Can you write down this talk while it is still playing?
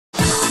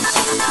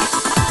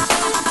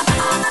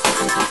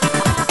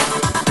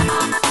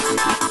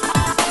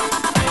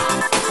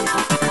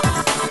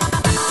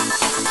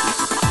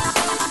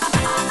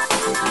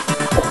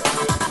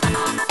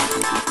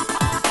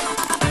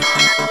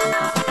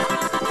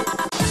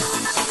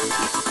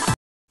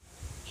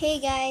Hey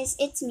guys,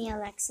 it's me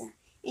Alexa.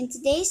 In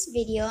today's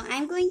video,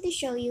 I'm going to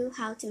show you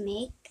how to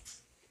make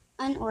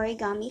an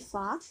origami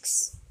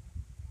fox,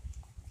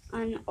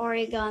 an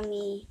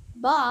origami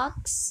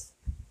box,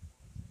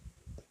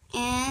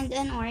 and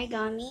an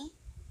origami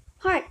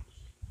heart.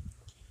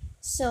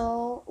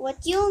 So what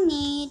you'll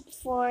need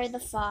for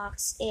the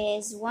fox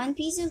is one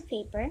piece of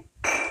paper.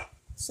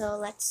 So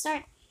let's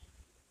start.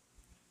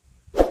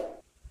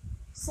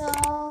 So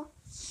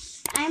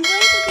I'm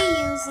going to be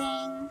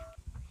using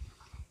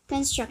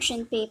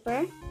construction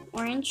paper,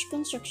 orange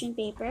construction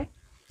paper,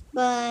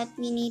 but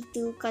we need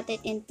to cut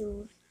it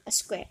into a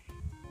square.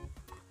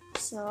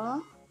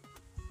 So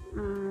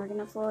we're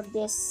gonna fold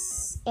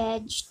this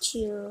edge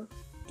to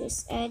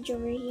this edge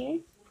over here.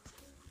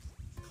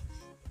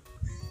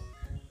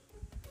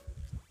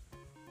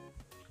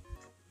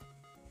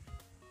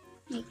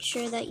 Make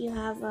sure that you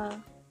have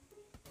a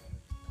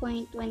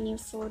point when you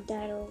fold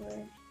that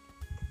over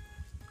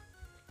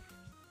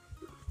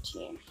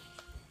here.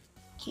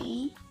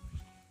 Okay.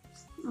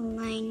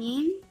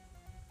 Aligning.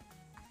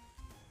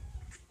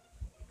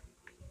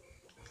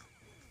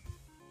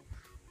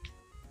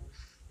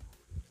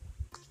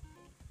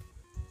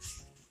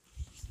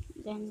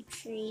 Then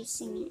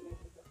tracing it.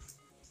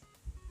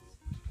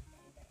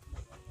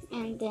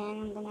 And then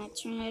I'm gonna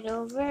turn it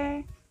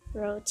over,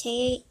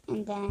 rotate,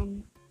 and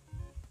then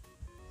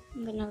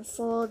I'm gonna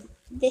fold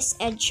this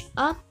edge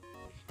up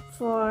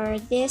for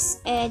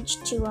this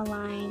edge to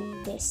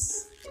align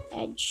this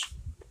edge.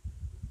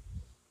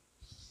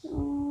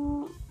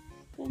 So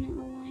I'm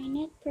gonna align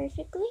it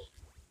perfectly.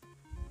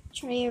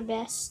 Try your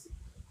best.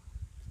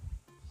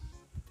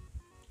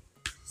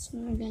 So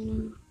we're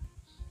gonna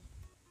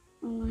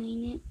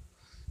align it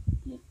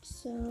like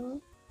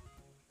so.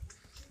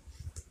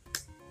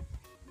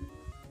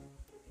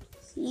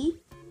 See?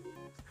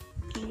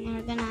 Okay, now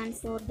we're gonna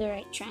unfold the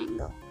right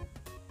triangle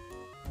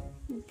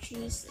and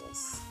trace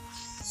this.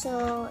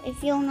 So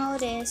if you'll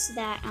notice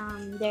that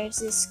there's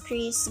this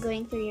crease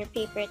going through your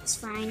paper, it's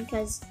fine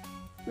because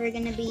we're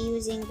gonna be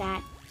using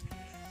that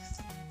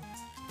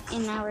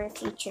in our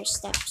future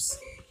steps.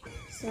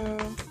 So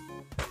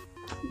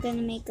I'm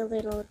gonna make a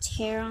little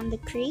tear on the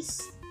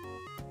crease.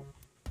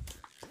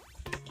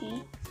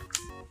 Okay.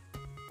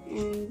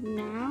 And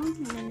now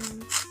I'm gonna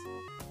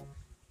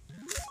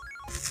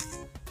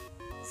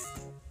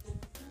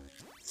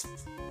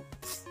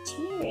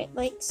tear it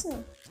like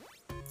so.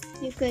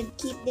 You could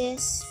keep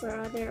this for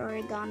other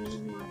origami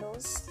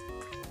models.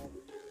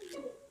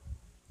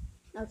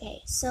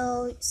 Okay,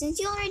 so since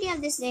you already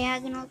have this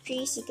diagonal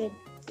crease, you could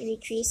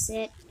recrease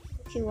it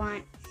if you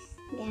want.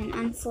 Then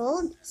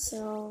unfold,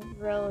 so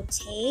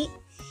rotate.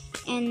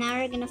 And now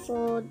we're gonna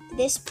fold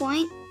this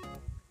point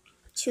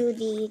to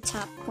the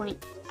top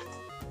point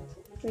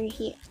over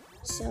here.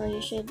 So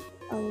you should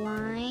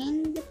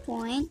align the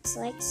points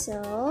like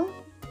so.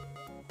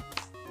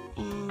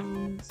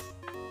 And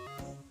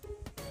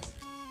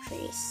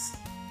crease.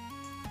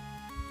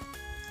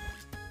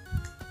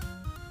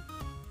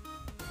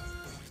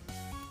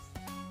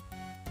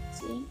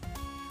 See?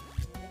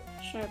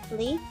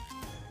 Sharply.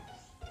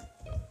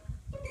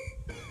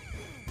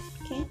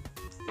 Okay.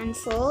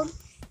 Unfold.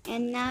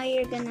 And now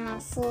you're gonna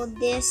fold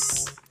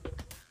this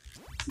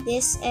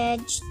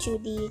edge to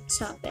the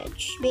top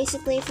edge.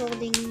 Basically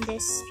folding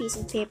this piece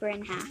of paper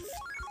in half.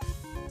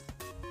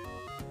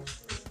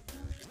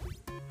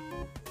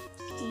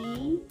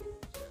 Okay.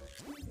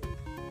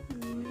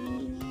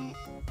 Aligning it.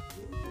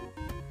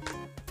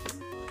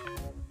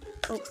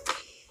 Oh.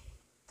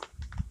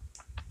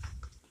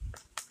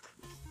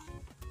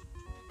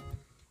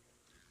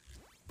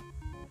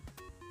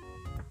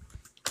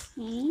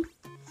 Okay.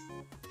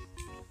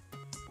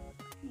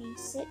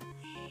 Place it.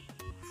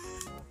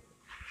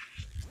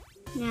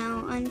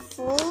 Now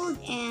unfold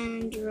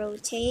and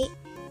rotate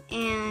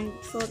and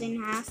fold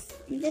in half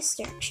in this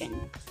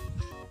direction.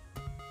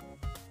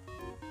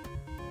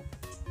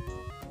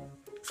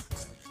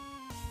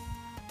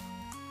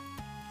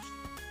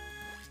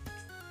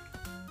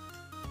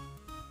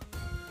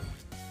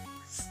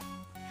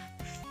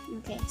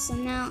 Okay, so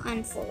now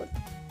unfold.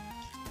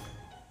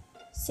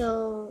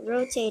 So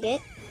rotate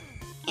it,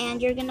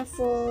 and you're gonna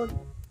fold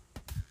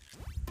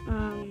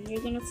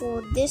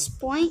this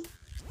point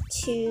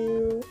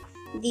to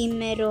the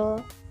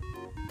middle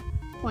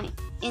point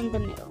in the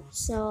middle.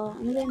 So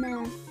I'm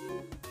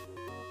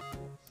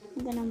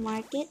gonna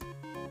mark it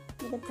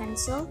with a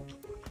pencil,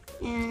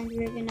 and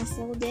we're gonna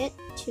fold it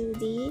to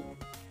the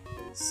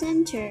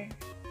center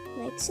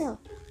like so.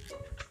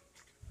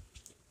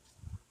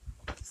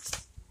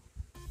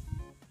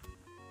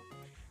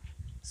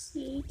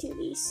 See, to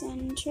the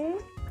center.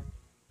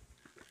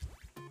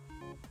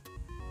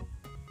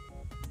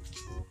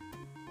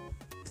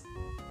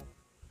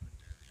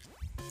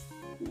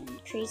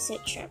 And trace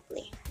it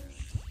sharply.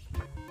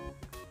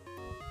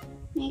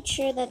 Make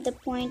sure that the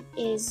point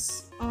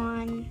is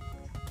on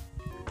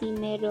the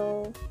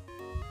middle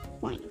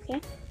point, okay?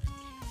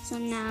 So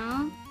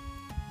now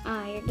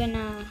you're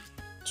gonna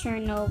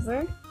turn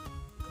over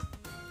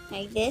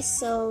like this,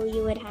 so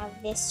you would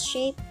have this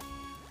shape,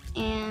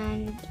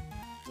 and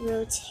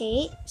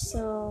rotate,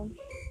 so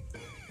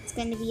it's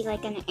gonna be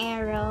like an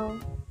arrow,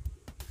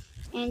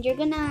 and you're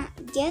gonna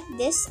get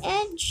this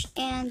edge,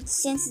 and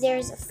since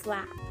there's a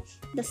flap,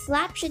 the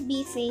flap should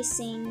be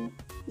facing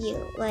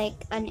you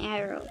like an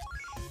arrow.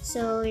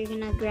 So you're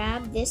gonna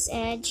grab this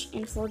edge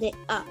and fold it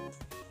up,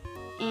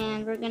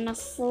 and we're gonna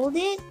fold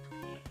it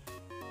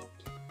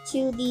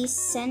to the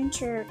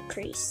center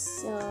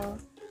crease. So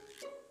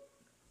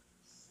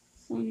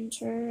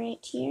center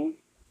right here.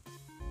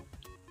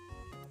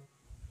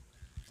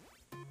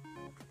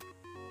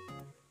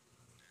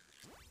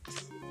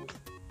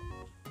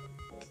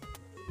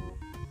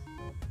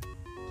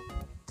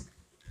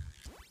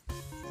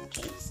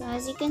 Okay, so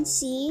as you can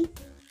see,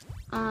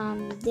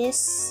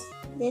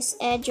 this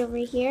edge over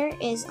here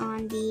is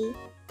on the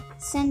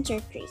center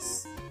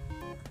crease.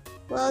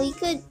 Well,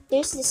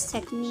 there's this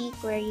technique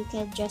where you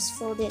could just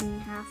fold it in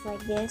half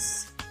like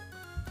this.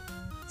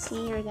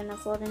 See, you're gonna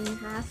fold it in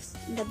half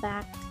in the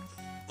back,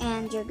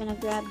 and you're gonna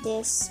grab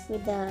this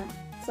with the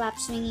flap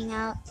swinging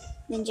out,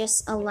 then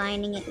just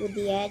aligning it with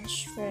the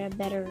edge for a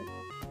better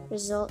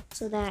result,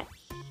 so that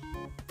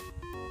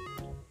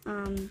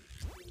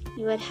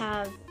you would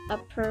have a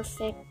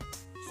perfect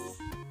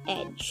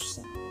edge.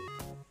 So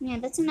yeah,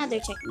 that's another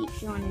technique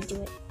if you want to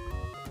do it.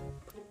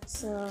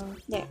 So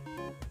there.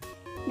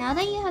 Now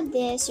that you have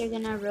this, you're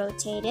gonna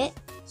rotate it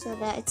so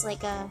that it's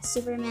like a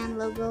Superman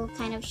logo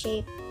kind of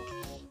shape,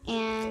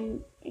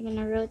 and you're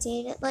gonna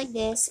rotate it like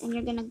this, and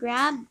you're gonna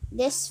grab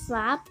this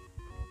flap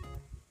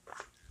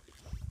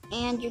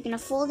and you're gonna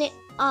fold it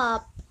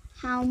up.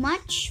 How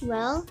much?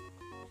 Well,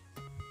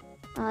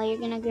 you're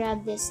gonna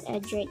grab this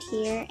edge right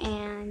here,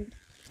 and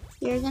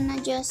you're gonna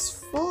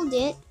just fold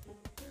it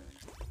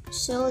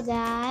so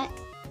that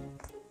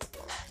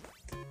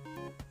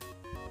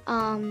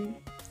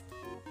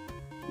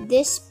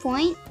this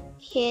point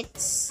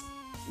hits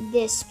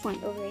this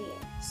point over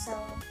here.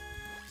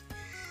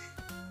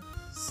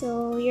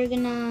 So you're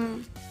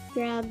gonna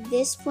grab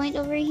this point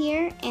over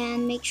here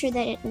and make sure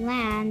that it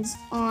lands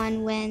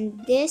on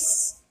when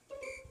this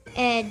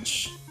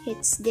edge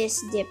hits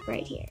this dip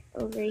right here,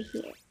 over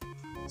here.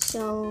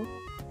 So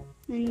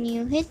when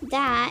you hit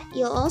that,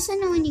 you'll also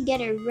know when you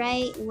get it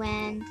right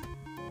when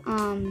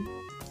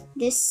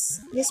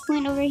this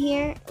point over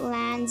here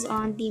lands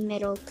on the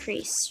middle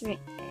crease right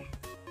there.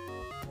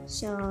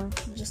 So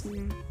I'm just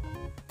gonna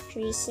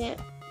crease it.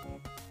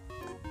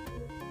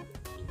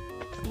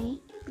 Okay,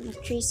 I'm gonna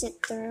crease it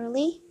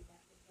thoroughly.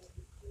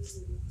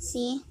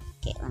 See?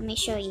 Okay, let me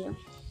show you.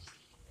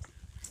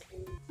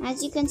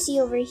 As you can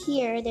see over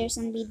here, there's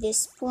gonna be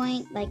this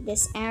point, like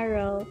this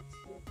arrow.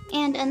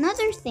 And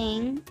another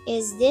thing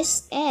is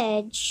this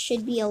edge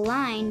should be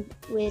aligned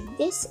with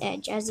this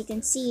edge. As you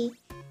can see,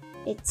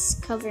 it's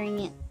covering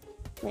it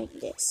like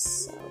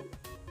this. So,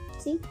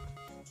 see?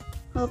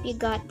 Hope you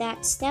got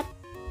that step.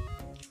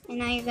 And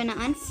now you're gonna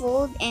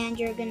unfold, and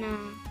you're gonna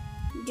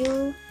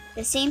do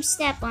the same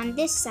step on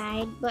this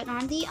side, but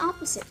on the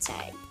opposite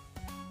side.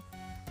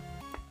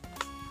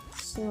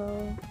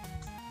 So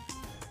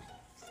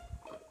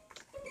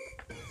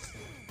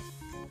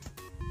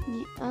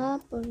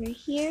up over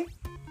here.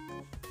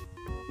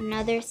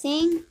 Another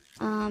thing,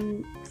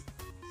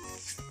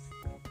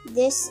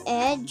 this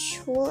edge,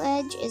 whole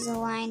edge, is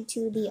aligned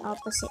to the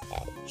opposite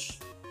edge.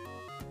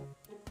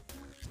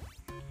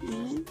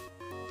 Okay.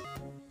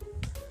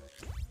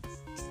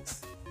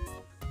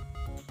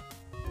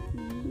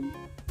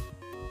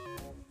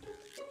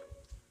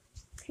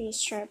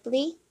 Crease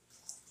sharply,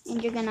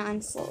 and you're gonna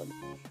unfold.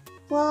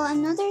 Well,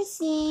 another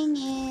thing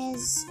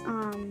is,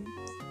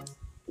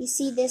 you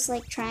see this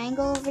like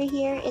triangle over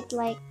here? It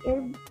like,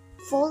 you're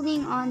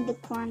folding on the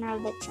corner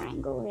of the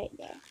triangle right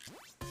there.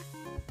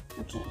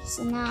 Okay,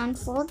 so now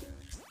unfold.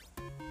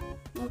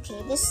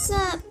 Okay, this is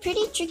a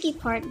pretty tricky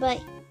part,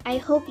 but I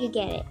hope you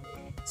get it.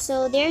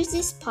 So there's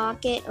this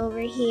pocket over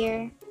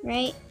here,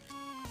 right?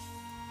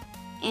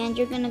 And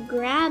you're gonna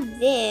grab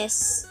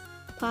this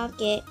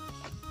pocket,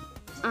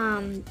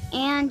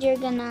 and you're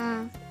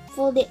gonna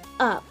fold it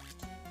up.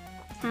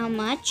 How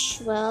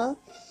much? Well,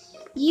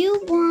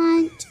 you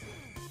want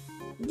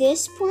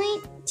this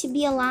point to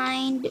be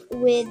aligned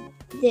with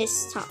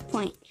this top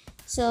point.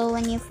 So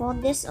when you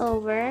fold this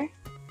over,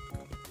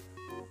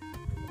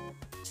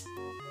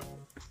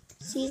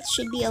 see, it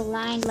should be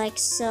aligned like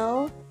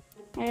so.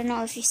 I don't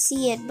know if you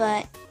see it,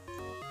 but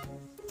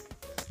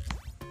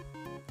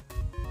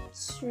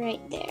it's right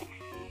there.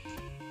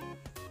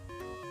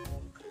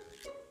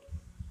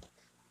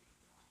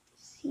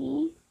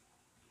 See?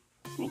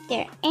 Right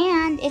there.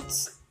 And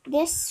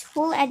this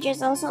whole edge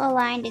is also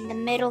aligned in the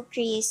middle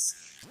crease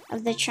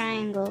of the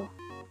triangle.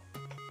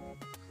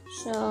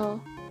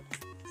 So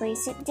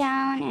place it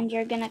down, and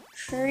you're gonna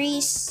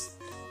crease.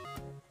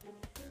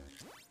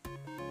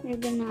 You're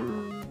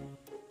gonna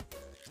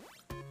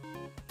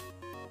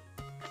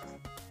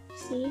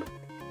see,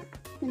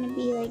 it's gonna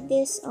be like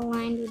this,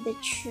 aligned with the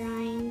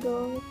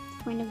triangle,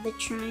 point of the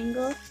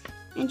triangle,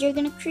 and you're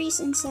gonna crease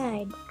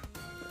inside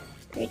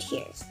right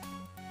here.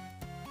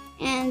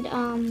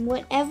 And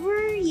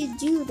whatever you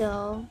do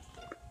though,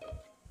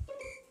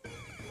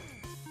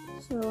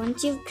 So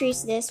once you've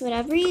creased this,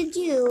 whatever you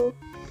do,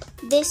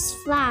 this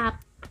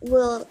flap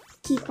will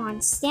keep on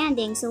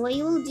standing. So what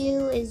you will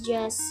do is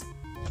just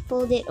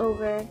fold it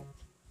over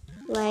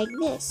like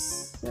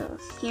this. So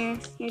here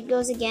it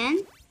goes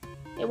again.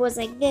 It was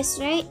like this,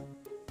 right?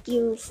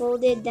 You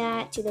folded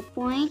that to the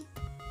point.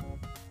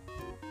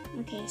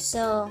 Okay,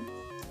 so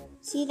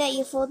see that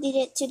you folded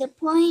it to the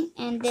point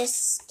and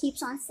this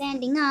keeps on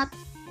standing up.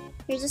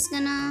 You're just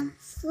gonna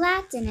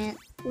flatten it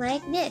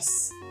like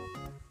this.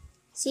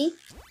 See?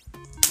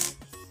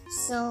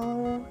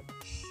 So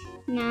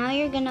now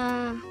you're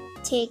gonna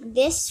take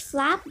this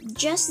flap,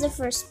 just the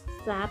first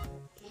flap,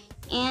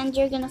 and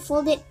you're gonna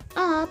fold it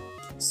up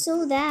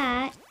so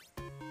that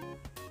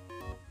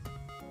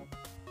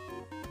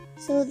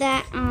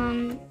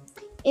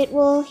it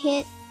will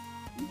hit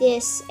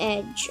this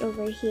edge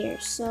over here.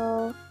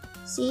 So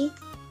see,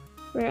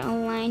 we're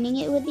aligning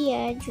it with the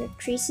edge, we're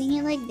creasing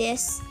it like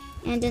this.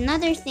 And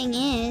another thing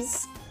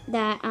is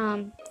that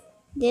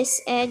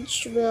this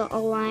edge will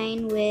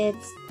align with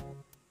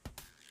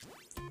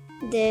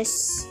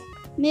this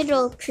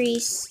middle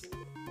crease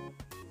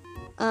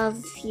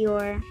of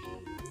your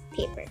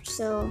paper.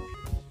 So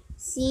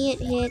see, it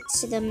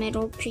hits the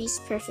middle crease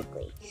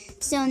perfectly.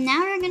 So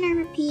now we're gonna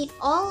repeat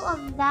all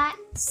of that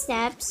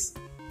steps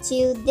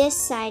to this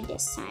side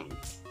this time.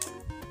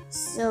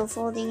 So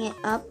folding it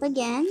up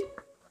again.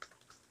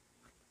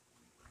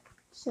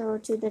 So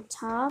to the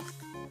top.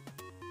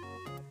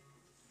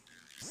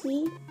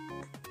 See?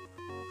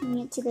 Bring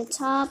it to the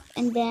top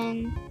and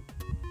then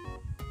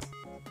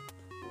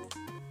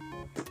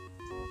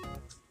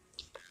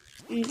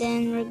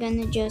we're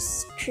gonna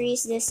just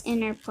crease this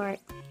inner part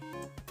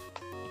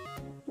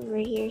over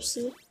here.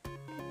 See,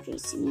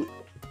 creasing it.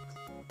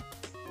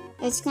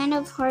 It's kind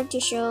of hard to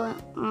show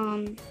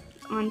on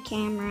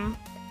camera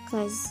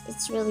because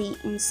it's really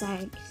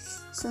inside.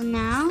 So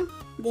now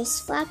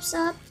this flaps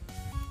up.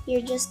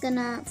 You're just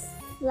gonna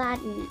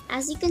flatten it.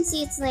 As you can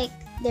see, it's like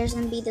there's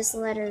gonna be this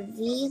letter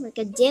V, like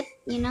a dip,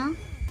 you know,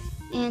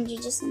 and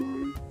you're just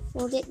gonna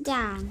fold it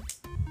down.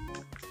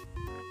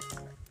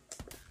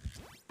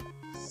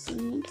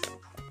 See?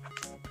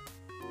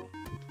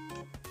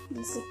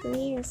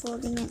 Basically, you're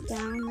folding it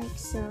down like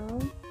so.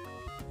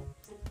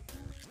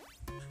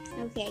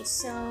 Okay,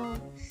 so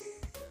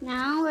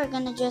now we're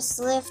gonna just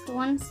lift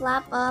one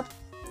flap up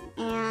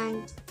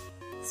and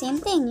same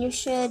thing, you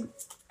should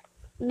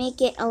make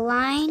it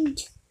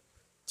aligned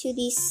to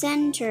the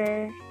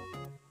center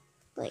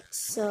like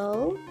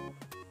so.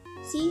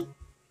 See?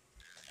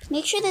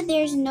 Make sure that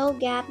there's no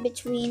gap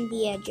between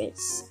the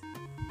edges.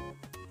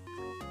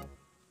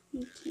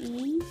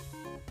 Okay.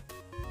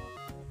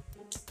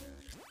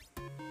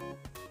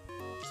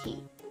 Okay.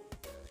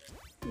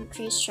 And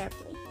crease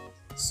sharply.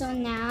 So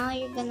now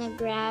you're gonna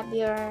grab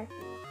your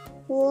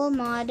whole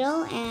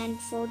model and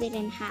fold it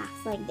in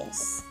half like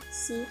this.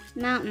 See?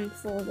 Mountain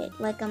fold it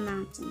like a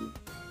mountain.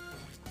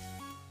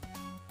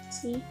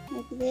 See?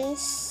 Like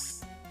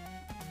this.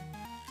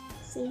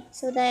 See?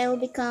 So that it will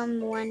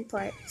become one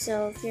part.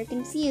 So if you're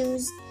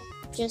confused,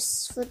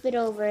 just flip it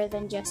over,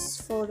 then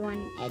just fold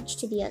one edge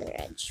to the other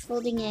edge,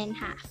 folding it in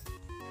half.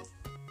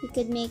 You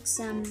could make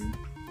some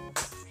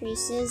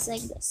creases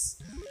like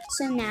this.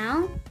 So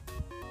now,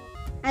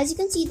 as you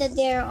can see that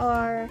there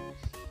are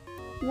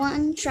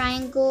one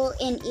triangle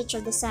in each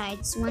of the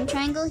sides. One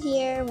triangle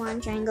here, one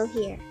triangle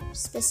here.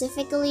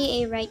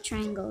 Specifically a right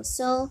triangle.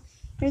 So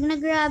you're gonna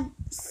grab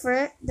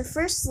the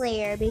first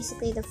layer,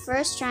 basically the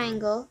first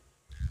triangle,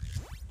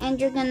 and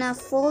you're gonna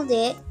fold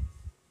it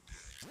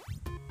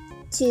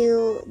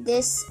to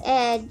this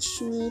edge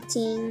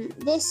meeting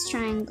this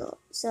triangle.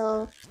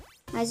 So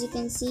as you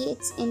can see,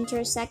 it's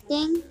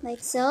intersecting like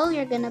so.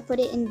 You're gonna put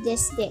it in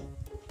this dip.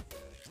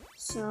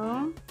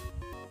 So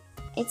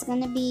it's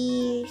gonna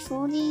be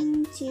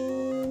folding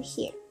to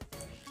here.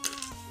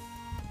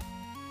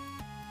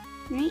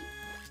 Right?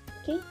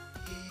 Okay.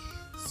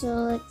 So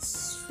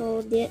let's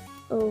fold it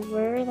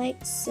over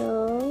like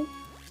so.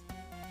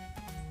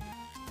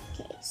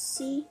 Okay,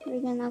 see?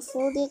 We're gonna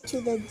fold it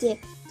to the dip.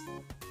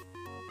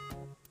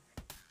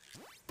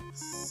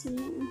 See?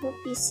 I hope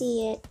you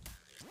see it.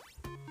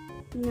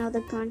 Now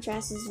the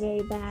contrast is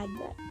very bad,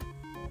 but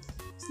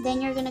so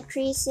then you're gonna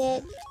crease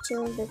it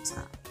till the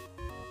top.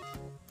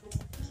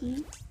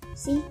 Okay.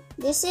 See?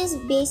 This is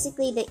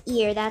basically the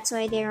ear. That's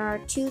why there are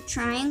two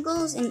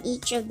triangles in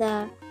each of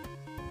the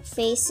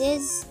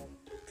faces,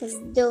 because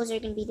those are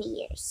going to be the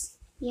ears.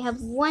 You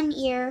have one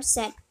ear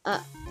set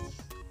up.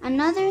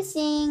 Another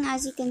thing,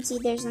 as you can see,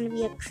 there's going to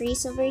be a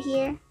crease over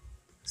here.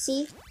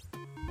 See?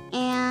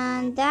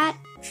 And that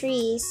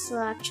crease will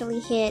actually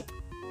hit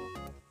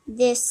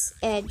this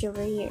edge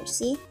over here.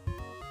 See?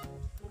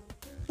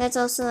 That's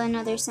also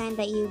another sign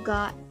that you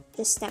got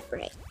the step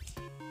right.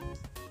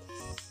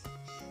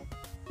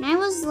 When I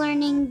was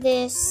learning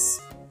this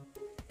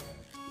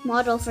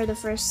model for the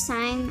first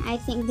time, I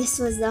think this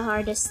was the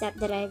hardest step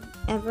that I've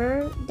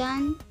ever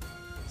done.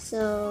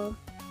 So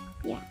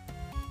yeah.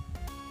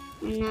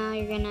 And now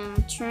you're gonna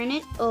turn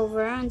it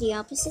over on the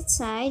opposite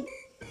side.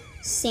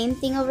 Same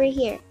thing over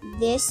here.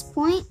 This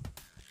point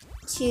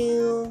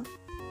to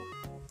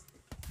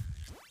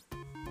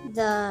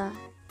the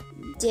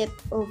dip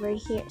over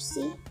here.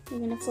 See? We're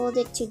gonna fold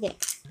it to there.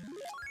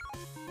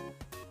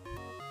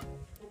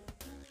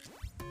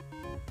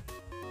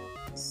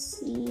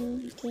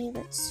 See? Okay,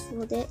 let's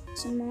fold it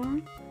some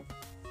more.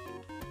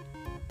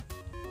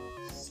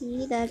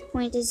 See, that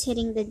point is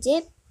hitting the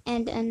dip.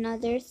 And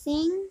another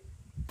thing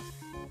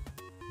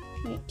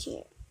right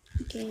here.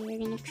 Okay, we're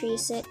gonna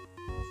crease it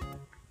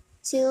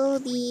till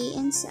the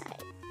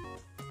inside.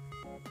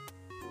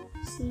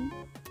 See?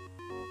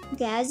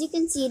 Okay, as you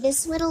can see,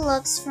 this is what it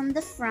looks from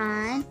the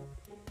front.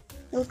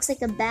 It looks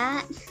like a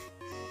bat.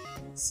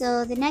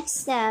 So the next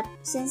step,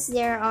 since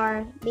there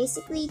are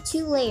basically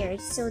 2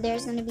 layers, so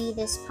there's gonna be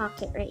this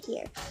pocket right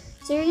here.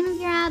 So you're gonna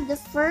grab the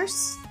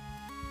first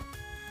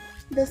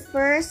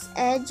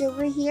edge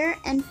over here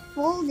and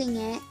folding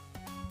it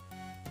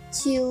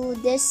to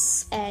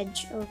this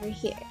edge over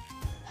here.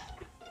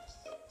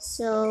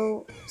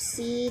 So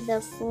see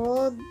the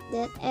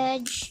folded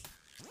edge,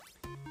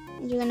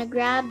 and you're gonna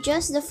grab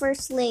just the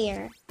first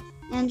layer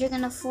and you're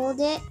gonna fold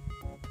it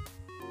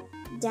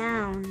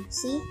down,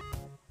 see,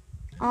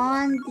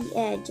 on the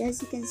edge.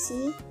 As you can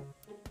see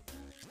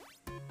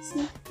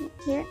right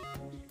here,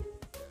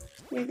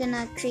 you're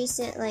gonna crease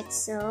it like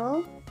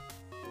so.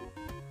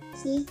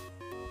 See,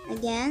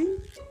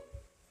 again,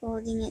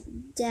 folding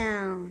it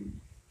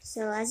down.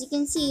 So as you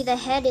can see, the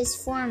head is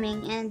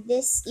forming and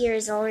this ear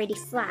is already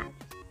flat.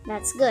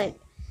 That's good.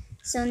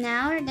 So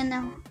now we're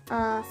gonna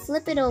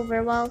flip it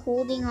over while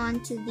holding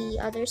on to the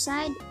other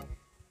side.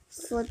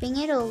 Flipping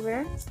it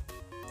over.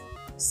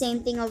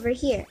 Same thing over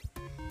here.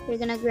 We're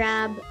gonna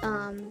grab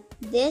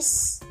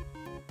this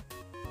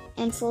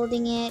and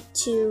folding it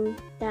to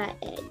that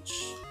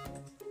edge.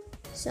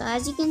 So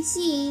as you can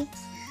see,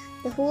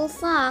 the whole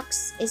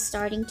fox is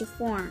starting to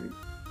form.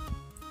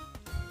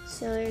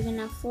 So we're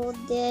gonna fold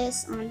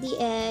this on the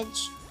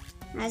edge.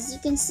 As you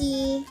can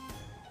see,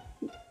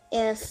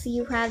 if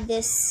you have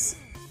this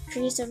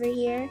crease over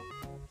here,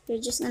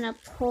 you're just gonna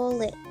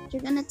pull it.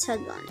 You're gonna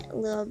tug on it a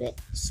little bit.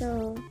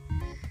 So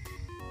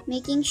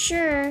making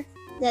sure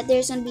that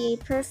there's gonna be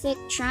a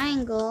perfect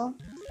triangle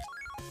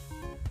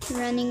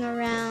running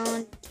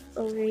around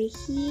over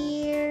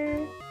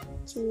here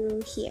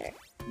to here.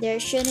 There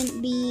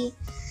shouldn't be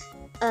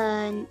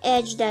an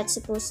edge that's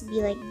supposed to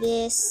be like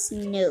this.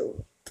 No.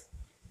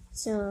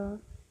 So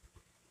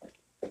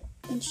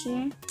pinch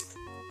here,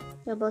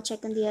 double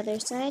check on the other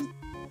side.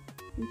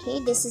 Okay,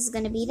 this is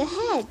gonna be the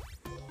head.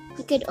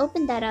 You could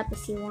open that up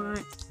if you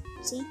want.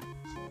 See?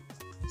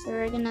 So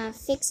we're gonna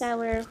fix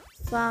our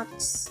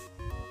fox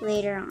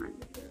later on.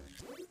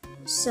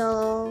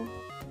 So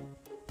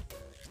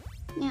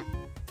yeah.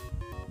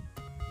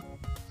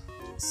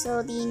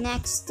 So the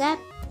next step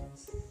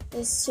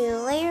is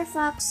to lay your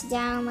fox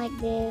down like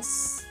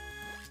this.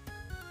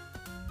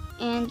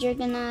 And you're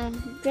gonna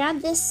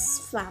grab this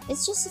flap.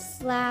 It's just a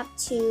flap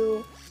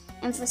to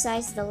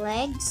emphasize the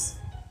legs.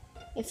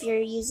 If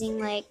you're using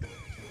like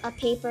a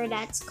paper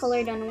that's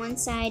colored on one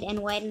side and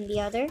white on the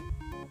other.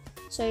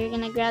 So you're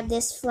gonna grab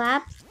this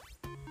flap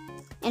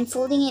and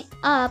folding it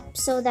up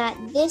so that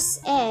this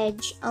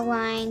edge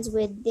aligns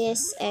with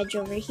this edge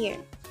over here.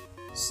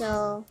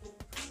 So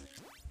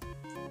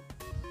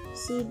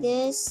see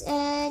this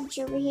edge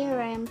over here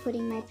where I'm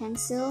putting my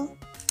pencil?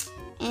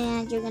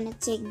 And you're gonna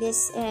take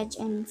this edge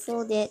and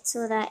fold it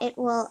so that it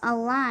will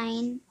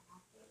align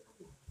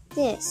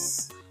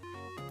this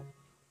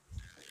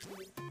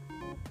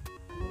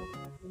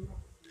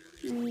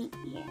right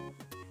here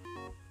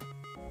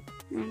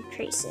and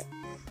crease it.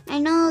 I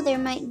know there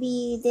might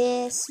be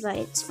this, but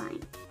it's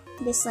fine.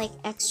 This like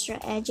extra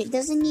edge, it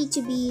doesn't need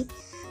to be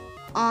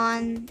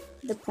on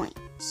the point.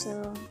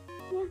 So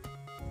yeah,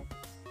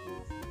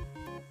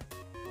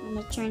 I'm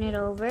gonna turn it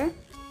over.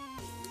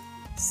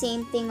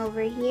 Same thing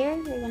over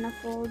here. We're gonna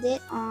fold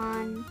it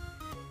on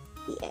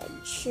the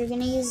edge. You're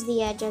gonna use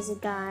the edge as a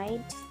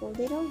guide to fold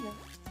it over.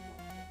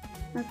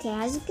 Okay,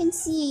 as you can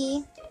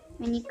see,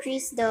 when you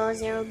crease those,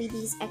 there will be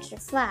these extra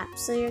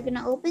flaps. So you're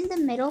gonna open the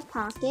middle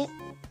pocket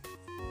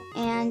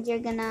and you're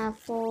gonna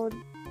fold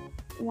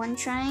one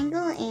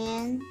triangle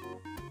in.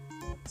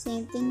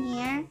 Same thing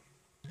here.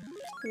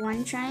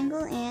 One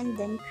triangle in,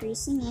 then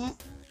creasing it.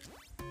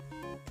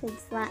 Could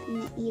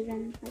flatten it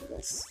even like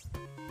this.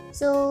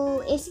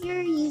 So if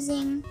you're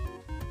using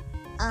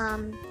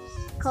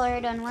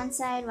colored on one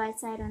side, white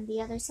side on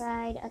the other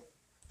side, a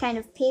kind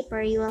of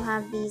paper, you will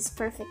have these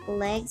perfect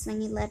legs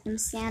when you let them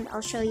stand.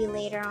 I'll show you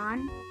later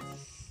on.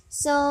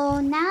 So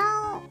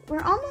now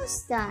we're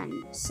almost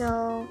done.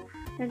 So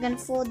we're gonna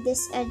fold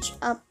this edge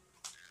up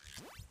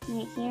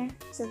right here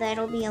so that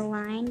it'll be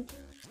aligned.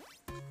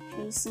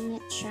 Tracing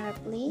it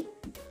sharply.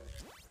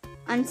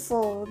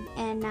 Unfold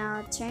and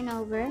now turn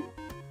over.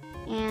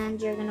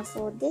 And you're gonna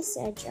fold this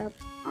edge up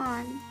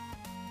on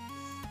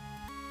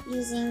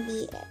using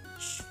the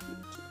edge.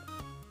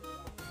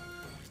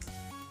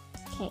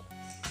 Okay,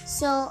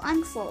 so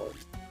unfold.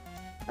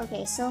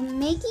 Okay, so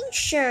making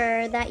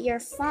sure that your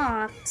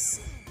fox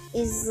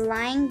is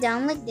lying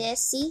down like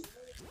this. See,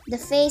 the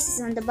face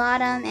is on the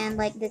bottom and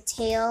like the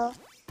tail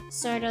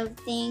sort of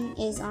thing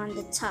is on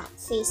the top,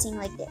 facing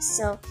like this.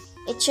 So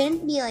it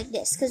shouldn't be like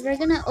this because we're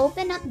gonna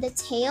open up the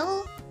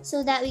tail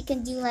so that we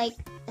can do like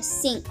a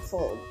sink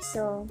fold.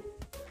 So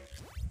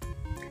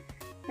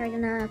we're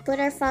gonna put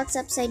our fox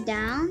upside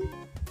down,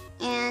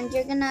 and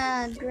you're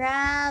gonna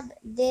grab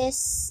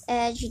this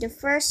edge, the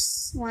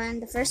first one,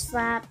 the first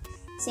flap,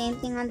 same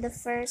thing on the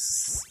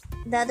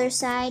other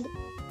side,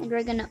 and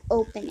we're gonna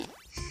open it.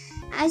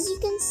 As you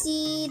can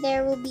see,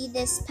 there will be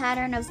this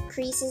pattern of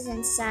creases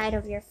inside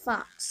of your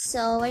fox.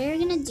 So what you're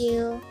gonna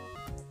do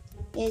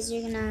is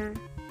you're gonna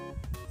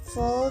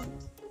fold,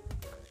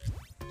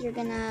 you're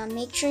gonna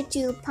make sure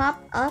to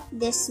pop up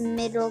this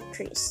middle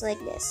crease like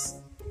this,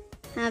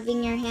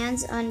 having your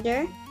hands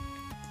under,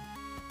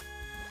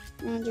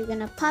 and you're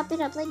gonna pop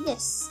it up like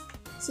this.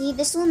 See,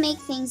 this will make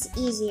things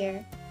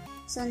easier.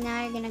 So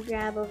now you're gonna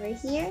grab over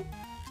here,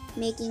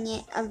 making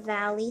it a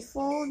valley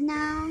fold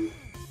now.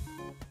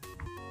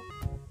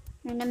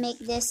 We're gonna make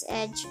this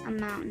edge a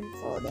mountain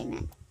fold, I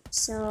meant.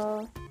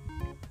 So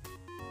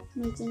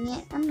making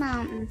it a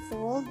mountain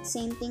fold,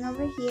 same thing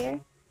over here,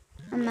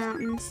 a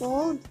mountain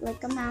fold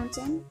like a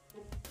mountain.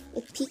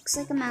 It peaks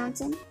like a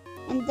mountain.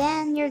 And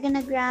then you're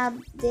gonna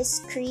grab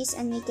this crease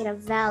and make it a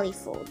valley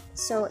fold.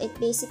 So it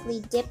basically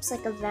dips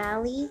like a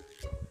valley.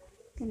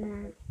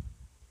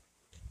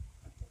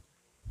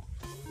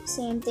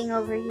 Same thing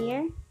over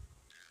here.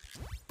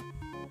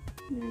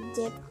 I'm gonna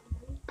dip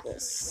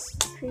this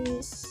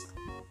crease.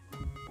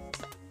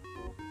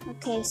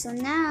 Okay, so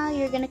now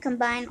you're gonna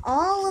combine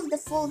all of the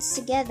folds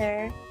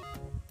together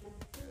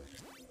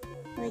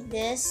like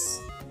this.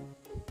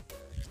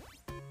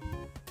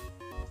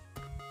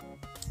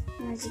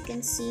 As you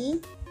can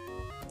see,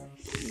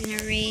 I'm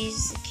gonna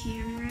raise the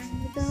camera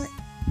a little bit.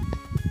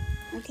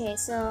 Okay,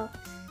 so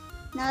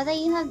now that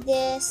you have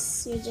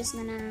this, you're just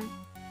gonna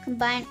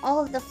combine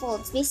all of the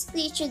folds.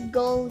 Basically, it should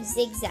go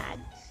zigzag.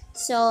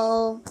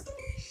 So,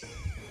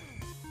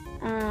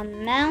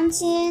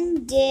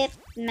 mountain, dip,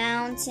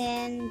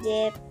 mountain,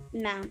 dip,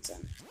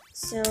 mountain.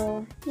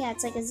 So, yeah,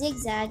 it's like a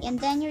zigzag. And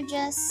then you're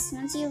just,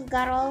 once you've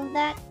got all of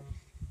that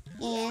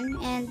in,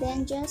 and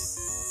then just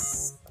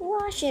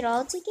squash it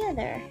all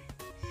together.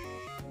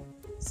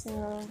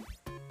 So,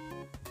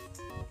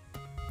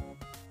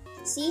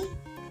 see?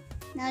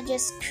 Now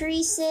just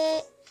crease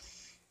it.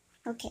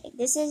 Okay,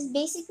 this is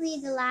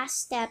basically the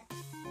last step.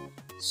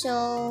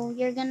 So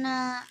you're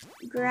gonna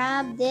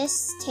grab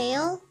this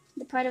tail,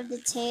 the part of the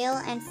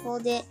tail, and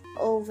fold it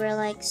over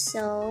like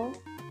so.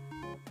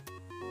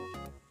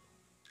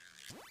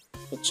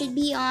 It should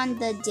be on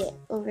the dip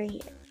over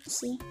here,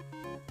 see?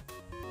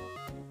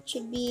 It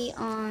should be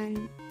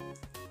on,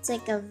 it's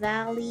like a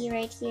valley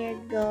right here.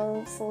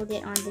 Go fold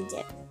it on the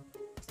dip.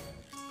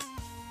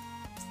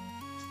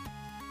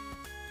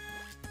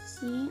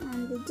 See,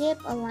 on the dip,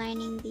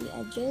 aligning the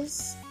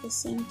edges at the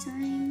same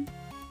time,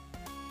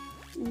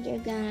 and you're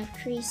gonna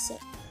crease it.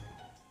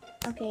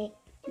 Okay,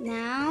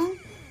 now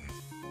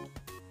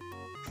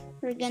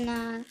we're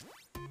gonna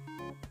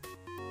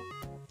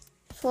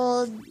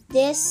fold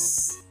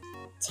this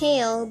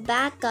tail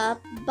back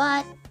up,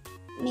 but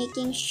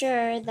making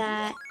sure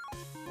that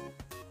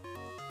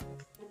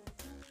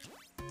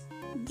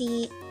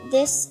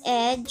this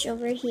edge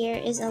over here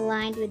is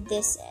aligned with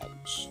this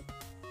edge,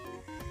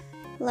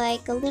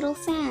 like a little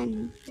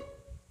fan.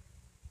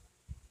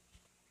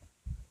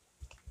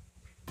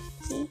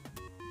 See?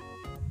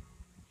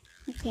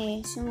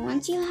 Okay, so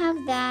once you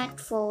have that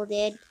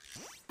folded,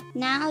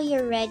 now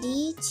you're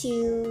ready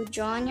to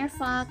draw on your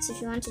fox.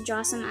 If you want to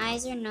draw some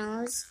eyes or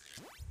nose,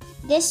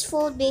 this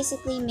fold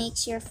basically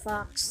makes your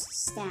fox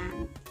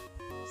stand.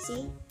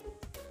 See?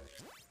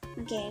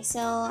 Okay, so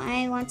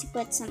I want to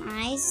put some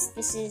eyes.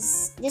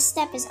 This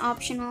step is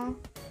optional.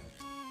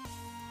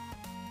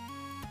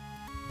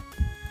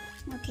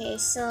 Okay,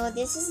 so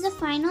this is the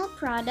final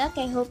product.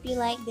 I hope you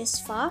like this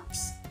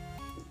fox.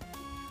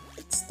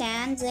 It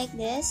stands like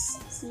this.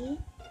 See?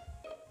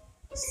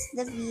 It's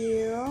the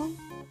view.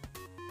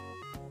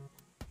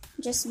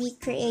 Just be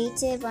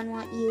creative on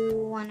what you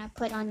want to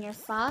put on your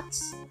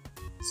fox.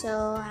 So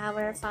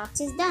our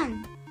fox is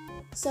done.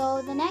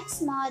 So the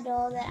next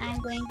model that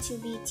I'm going to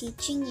be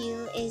teaching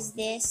you is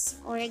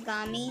this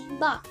origami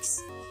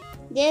box.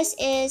 This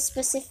is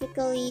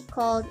specifically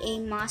called a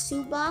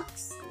Masu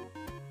box.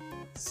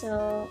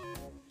 So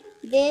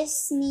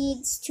this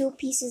needs 2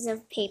 pieces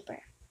of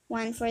paper,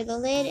 one for the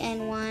lid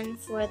and one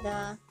for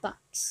the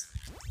box.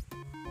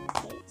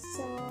 Okay,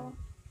 so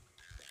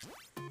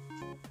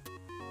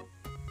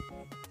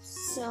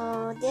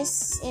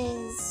this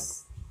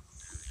is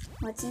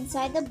what's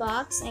inside the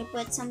box. I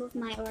put some of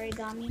my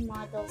origami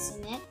models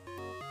in it.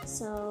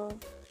 So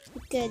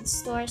you could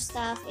store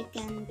stuff. It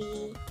can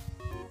be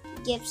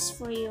gifts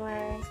for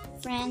your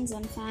friends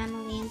and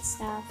family and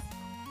stuff.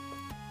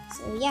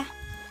 So yeah.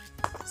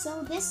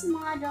 So this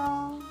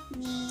model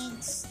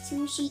needs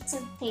 2 sheets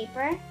of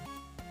paper.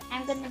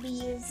 I'm going to be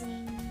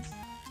using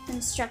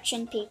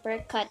construction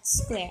paper cut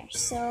square.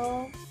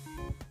 So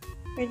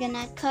we're going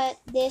to cut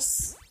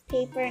this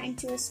paper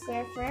into a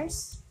square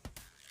first.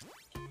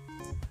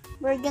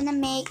 We're going to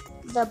make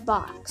the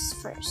box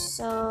first.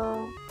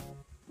 So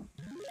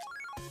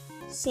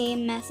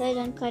Same method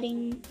on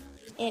cutting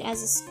it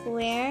as a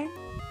square.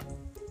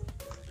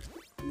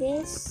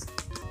 This.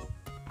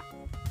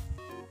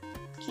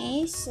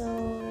 Okay, so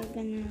we're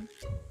gonna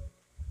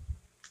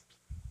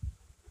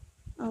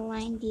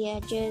align the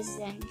edges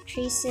and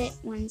crease it.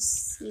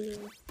 Once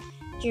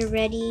you're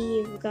ready,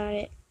 you've got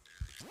it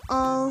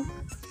all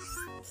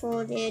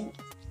folded.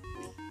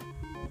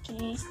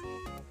 Okay,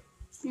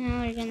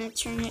 now we're gonna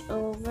turn it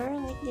over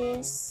like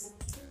this.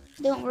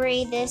 Don't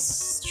worry,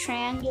 this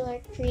triangular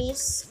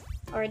crease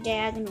or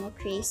diagonal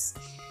crease,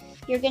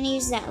 you're gonna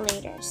use that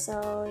later.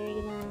 So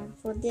you're gonna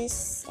fold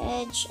this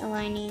edge,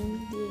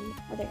 aligning the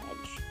other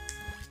edge.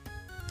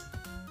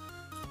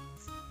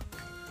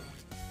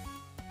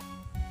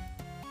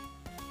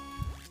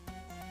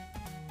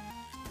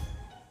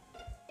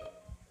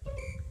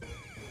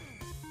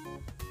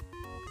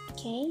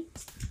 Okay,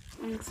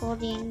 I'm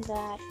folding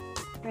that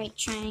right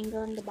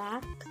triangle in the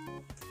back.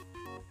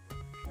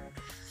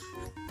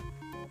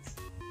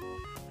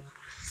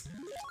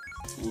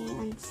 Okay,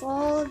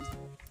 unfold,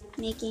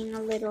 making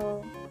a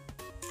little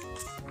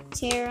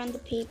tear on the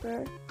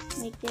paper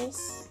like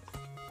this.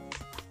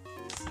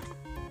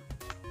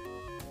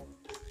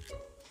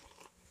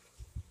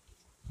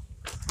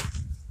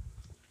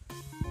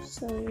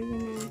 So we're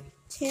gonna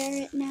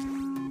tear it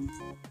now.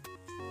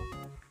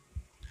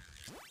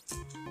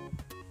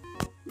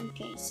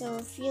 Okay, so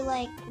if you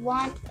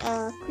want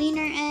a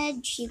cleaner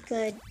edge, you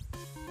could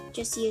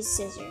just use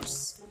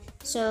scissors.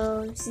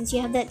 So since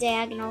you have that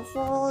diagonal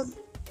fold,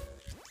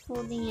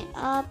 folding it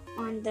up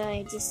on the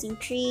existing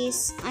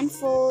crease,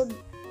 unfold,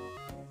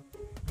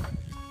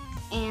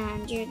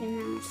 and you're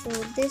gonna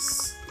fold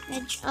this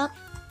edge up,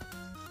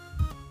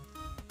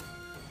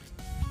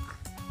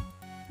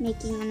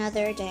 making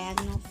another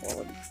diagonal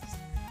fold.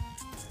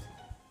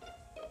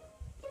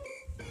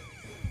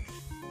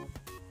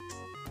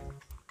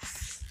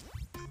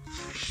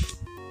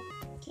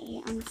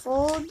 Okay,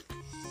 unfold,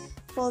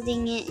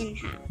 folding it in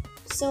half.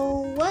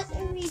 So what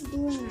are we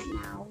doing right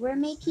now? We're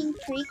making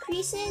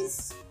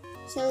pre-creases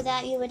so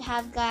that you would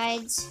have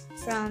guides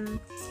from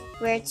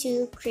where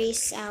to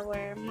crease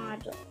our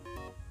model.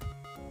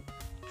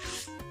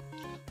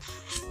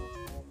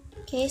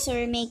 Okay, so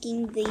we're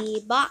making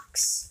the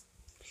box.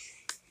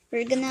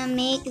 We're gonna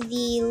make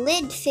the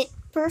lid fit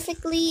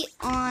perfectly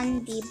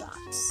on the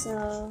box.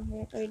 So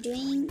what we're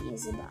doing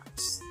is a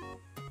box.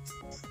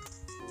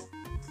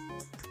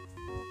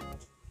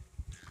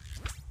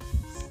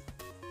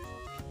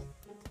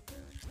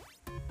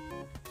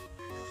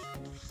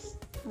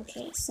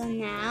 Okay, so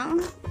now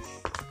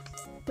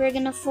we're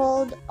gonna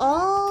fold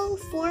all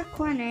four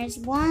corners,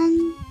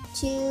 1,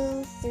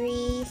 2,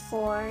 3,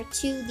 4,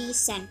 to the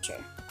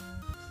center.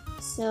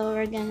 So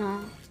I'm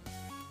gonna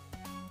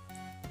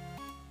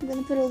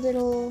put a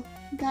little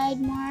guide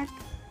mark.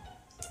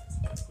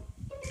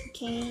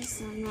 Okay,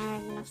 so now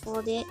we're gonna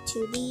fold it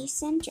to the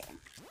center.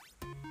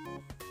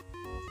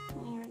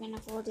 And we're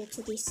gonna fold it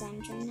to the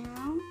center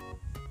now.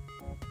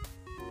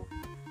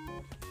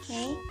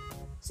 Okay.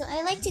 So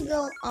I like to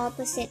go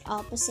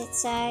opposite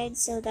side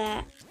so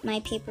that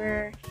my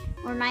paper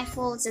or my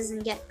folds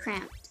doesn't get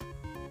cramped.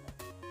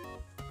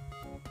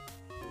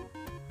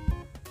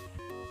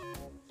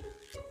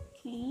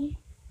 Okay.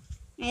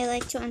 I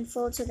like to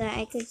unfold so that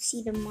I could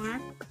see the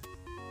mark.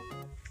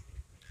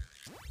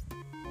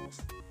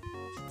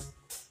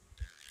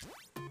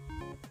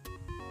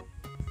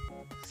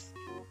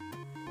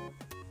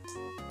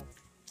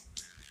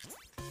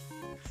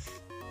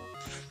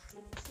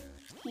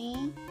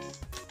 Okay.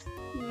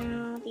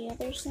 Now the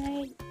other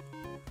side.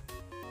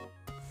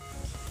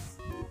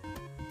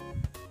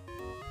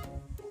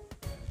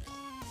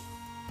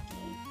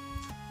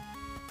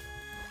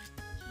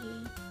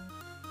 Okay.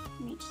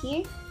 Right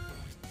here.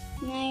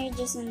 Now you're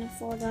just gonna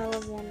fold all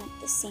of them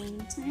at the same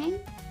time.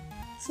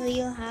 So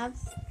you'll have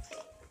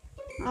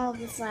all of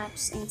the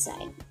flaps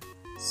inside.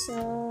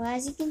 So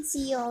as you can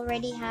see, you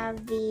already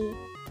have the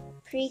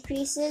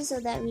pre-creases so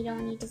that we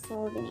don't need to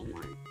fold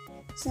anymore.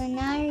 So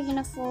now you're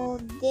gonna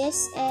fold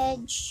this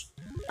edge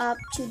up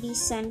to the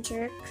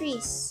center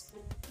crease.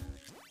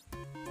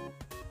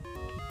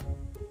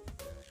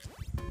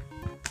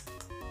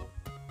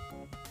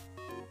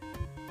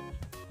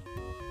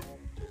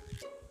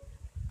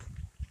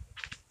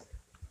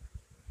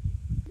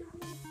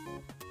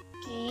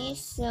 Okay,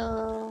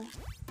 so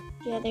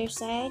the other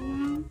side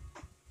now.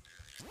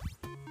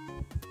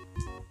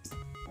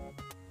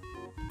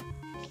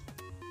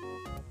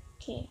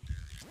 Okay,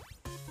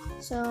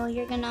 so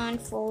you're gonna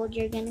unfold,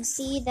 you're gonna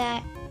see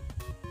that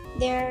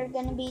there are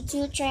gonna be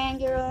two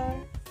triangular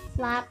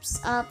flaps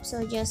up,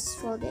 so just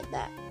fold it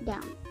back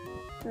down.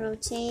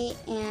 Rotate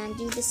and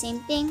do the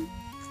same thing.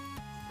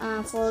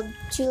 Fold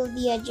two of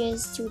the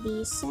edges to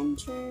the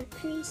center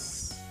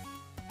crease.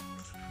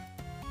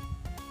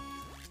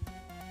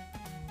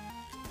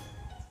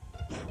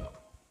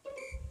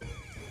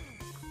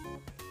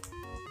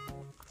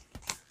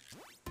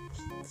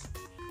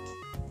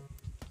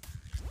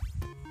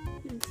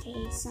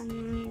 Okay, so now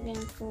I'm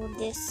gonna fold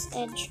this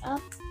edge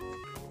up.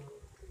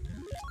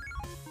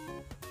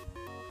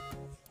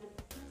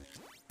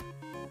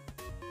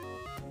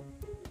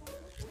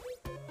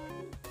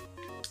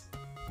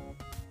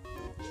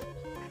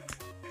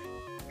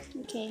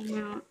 Okay,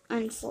 now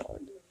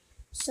unfold.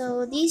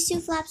 So these two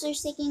flaps are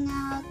sticking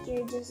out.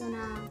 You're just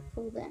gonna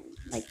pull them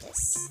like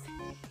this.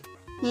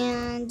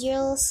 And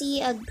you'll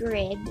see a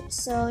grid.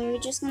 So you're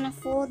just gonna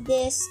fold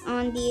this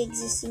on the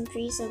existing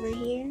crease over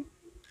here.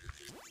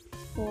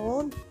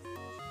 Fold.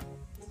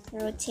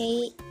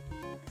 Rotate.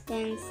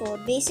 Then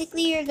fold.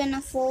 Basically, you're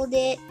gonna fold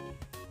it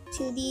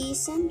to the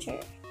center.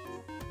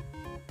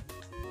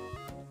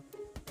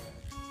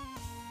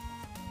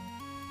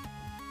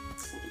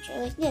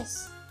 Center like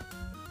this.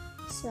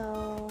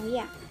 So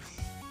yeah.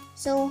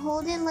 So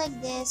hold it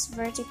like this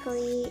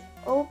vertically,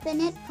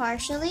 open it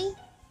partially,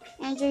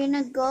 and you're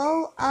gonna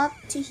go up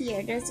to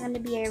here. There's gonna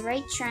be a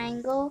right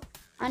triangle.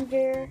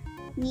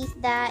 Underneath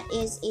that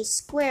is a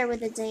square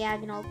with a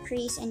diagonal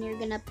crease, and you're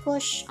gonna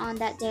push on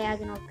that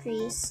diagonal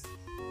crease,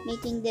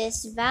 making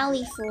this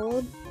valley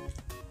fold,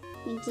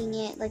 making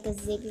it like a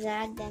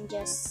zigzag. Then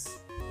just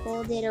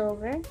fold it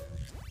over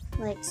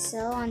like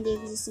so on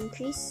the existing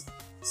crease.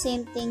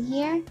 Same thing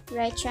here,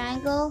 right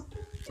triangle.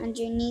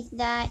 Underneath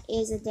that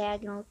is a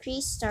diagonal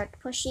crease. Start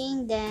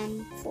pushing,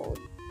 then fold.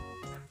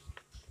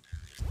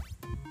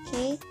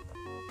 Okay,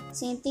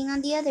 same thing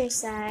on the other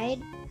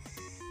side.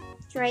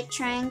 Right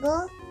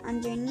triangle,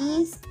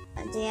 underneath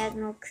a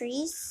diagonal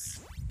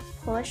crease.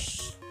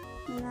 Push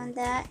on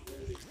that.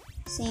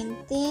 Same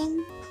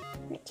thing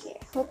right here.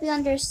 Hope you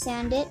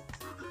understand it.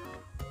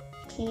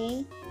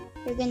 Okay,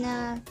 you're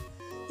gonna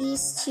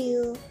these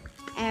two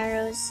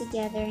arrows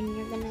together, and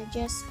you're gonna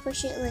just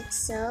push it like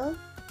so.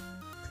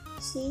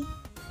 See,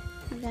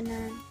 I'm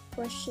gonna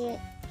push it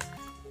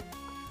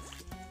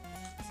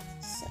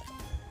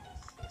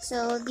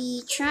so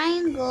the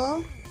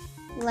triangle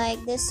like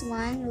this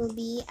one will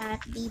be at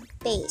the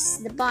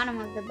base, the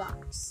bottom of the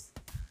box.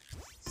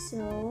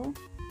 So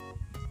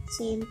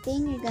same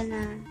thing, you're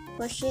gonna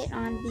push it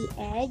on the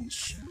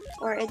edge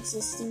or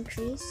existing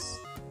crease,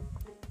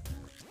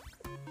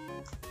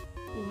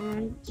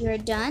 and you're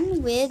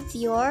done with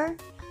your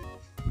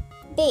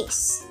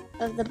base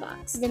of the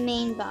box, the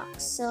main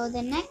box. So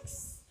the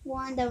next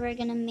one that we're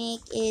gonna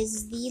make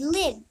is the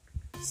lid.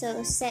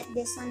 So set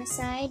this on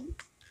aside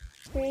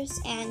first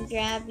and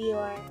grab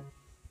your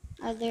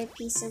other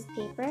piece of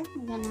paper.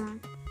 I'm gonna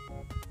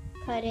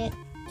cut it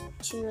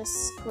to a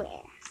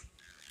square.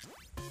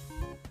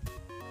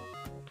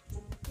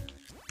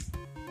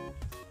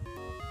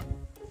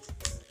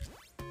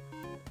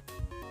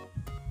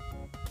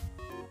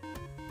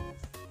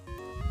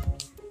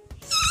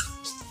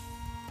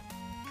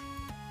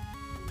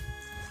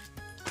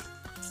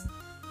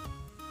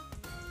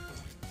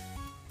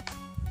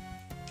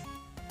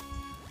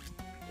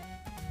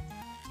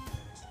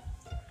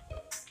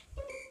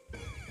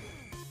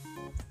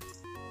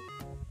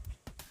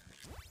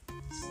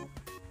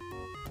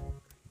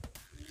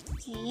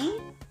 Okay.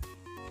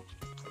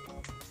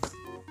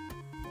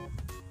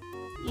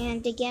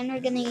 And again, we're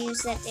gonna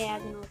use that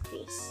diagonal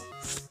crease.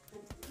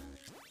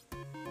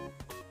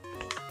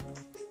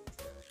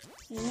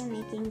 Okay,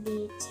 making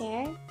the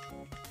tear.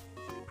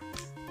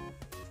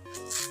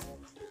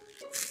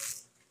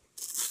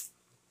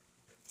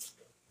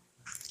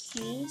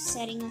 Okay,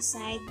 setting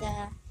aside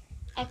the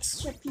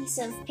extra piece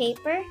of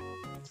paper.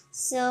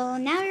 So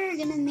now we're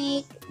gonna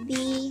make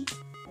the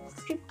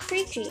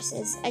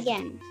pre-creases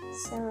again.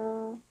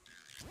 So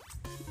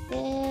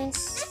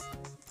this.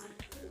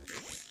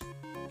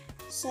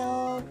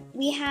 So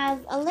we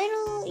have a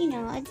little,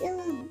 a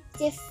little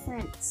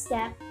different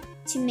step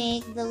to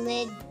make the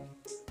lid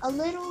a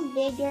little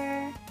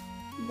bigger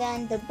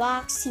than the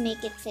box to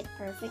make it fit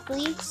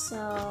perfectly.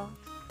 So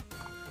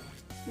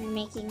we're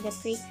making the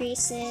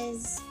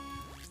pre-creases,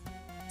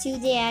 2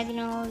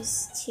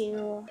 diagonals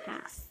to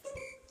half.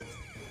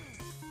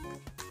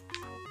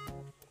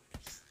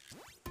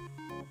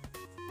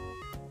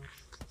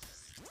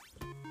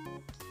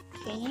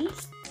 Okay.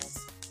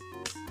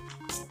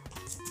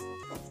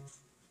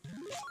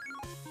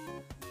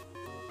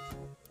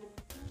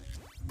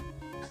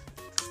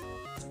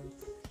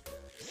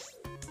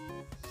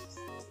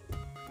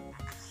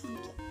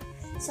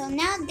 So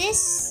now in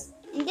this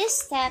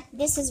step,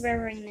 this is where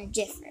we're gonna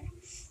differ.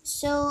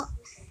 So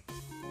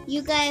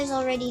you guys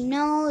already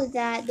know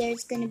that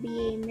there's gonna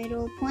be a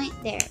middle point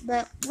there,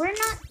 but we're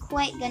not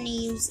quite gonna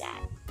use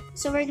that.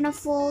 So we're gonna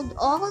fold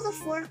all of the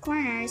 4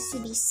 corners to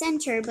the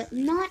center, but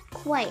not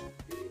quite.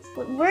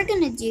 What we're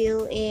gonna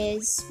do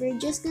is we're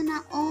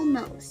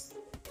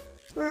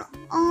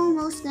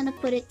almost gonna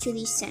put it to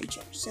the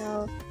center.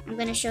 So I'm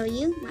gonna show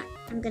you.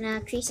 I'm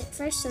gonna crease it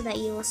first so that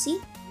you will see.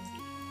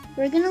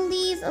 We're gonna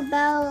leave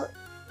about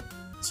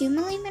 2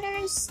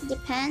 millimeters,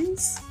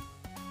 depends.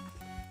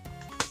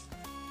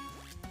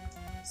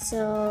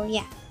 So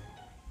yeah,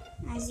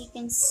 as you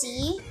can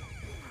see,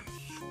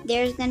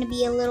 there's gonna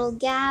be a little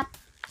gap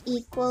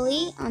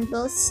equally on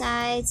both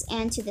sides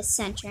and to the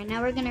center.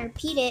 Now we're gonna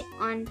repeat it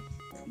on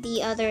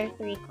the other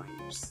 3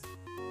 corners.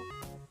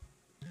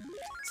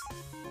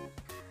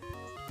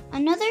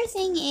 Another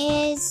thing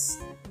is,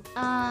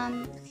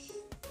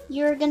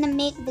 you're gonna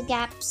make the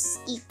gaps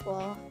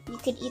equal. You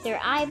could either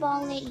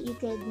eyeball it, you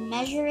could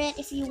measure it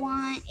if you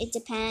want, it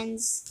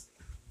depends.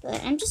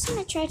 but I'm just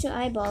gonna try to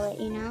eyeball it,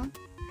 you know.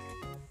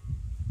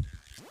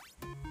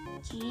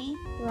 Okay,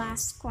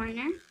 last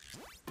corner.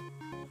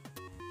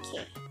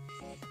 Okay,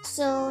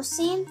 so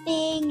same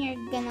thing,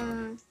 you're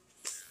gonna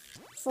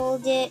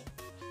fold it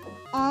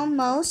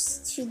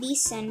almost to the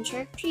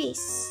center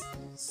crease.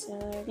 So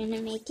we're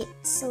gonna make it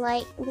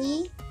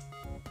slightly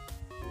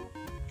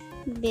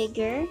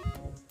bigger.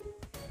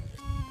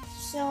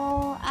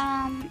 So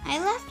I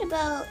left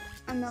about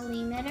a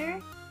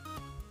millimeter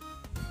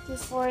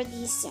before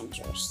the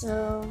center.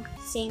 So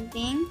same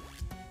thing.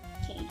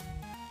 Okay,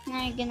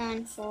 now you're gonna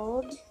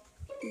unfold.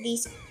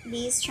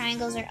 These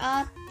triangles are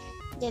up,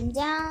 them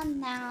down.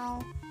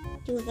 Now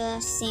do the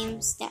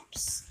same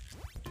steps.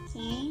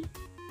 Okay,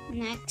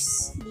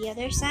 next the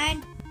other side.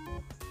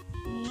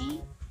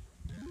 Okay,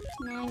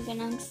 now I'm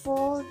gonna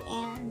unfold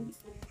and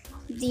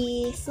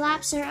the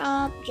flaps are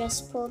up,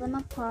 just pull them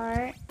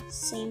apart.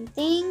 Same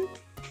thing,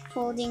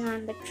 folding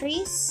on the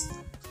crease.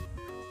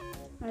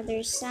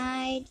 Other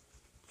side,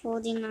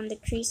 folding on the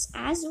crease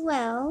as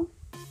well,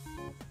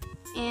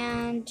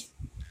 and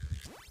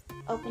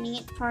opening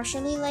it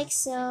partially like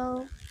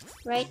so.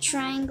 Right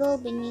triangle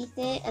beneath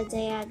it, a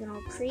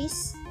diagonal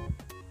crease,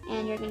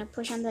 and you're gonna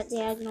push on that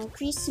diagonal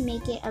crease to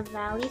make it a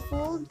valley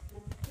fold.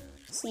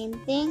 Same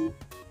thing.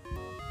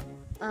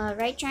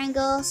 Right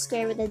triangle,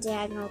 square with a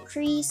diagonal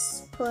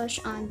crease, push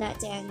on that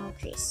diagonal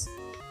crease.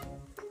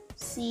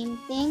 Same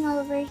thing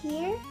over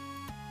here.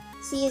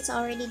 See, it's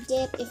already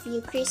dipped. If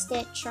you creased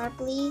it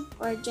sharply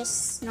or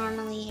just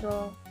normally,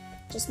 it'll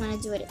just want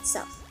to do it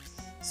itself.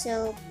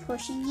 So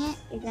pushing it,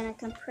 you're gonna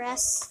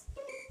compress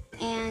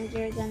and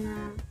you're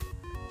gonna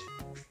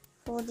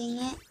folding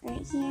it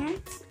right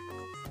here.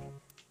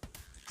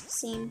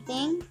 Same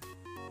thing.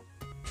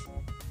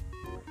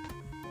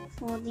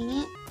 Folding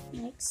it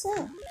like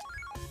so.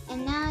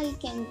 And now you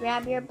can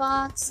grab your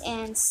box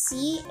and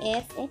see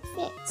if it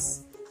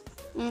fits.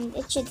 And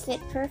it should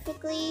fit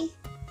perfectly.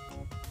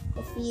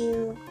 If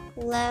you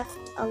left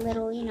a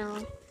little, you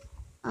know,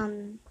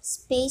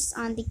 space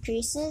on the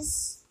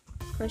creases,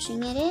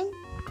 pushing it in,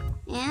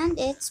 and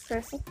it's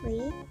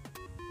perfectly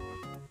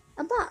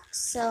a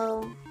box.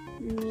 So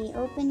when we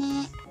open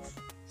it,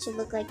 it should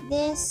look like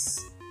this,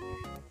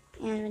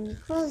 and when you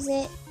close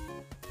it,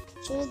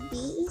 it should be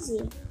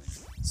easy.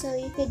 So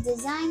you could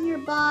design your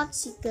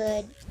box, you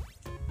could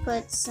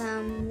put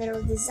some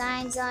little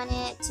designs on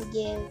it to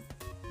give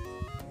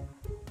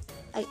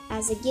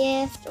as a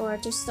gift or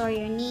to store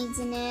your needs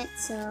in it.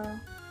 So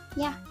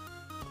yeah.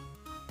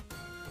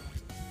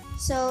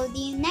 So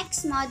the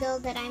next model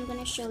that I'm going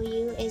to show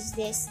you is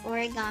this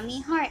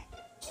origami heart.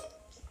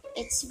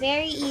 It's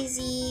very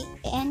easy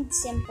and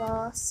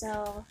simple,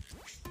 so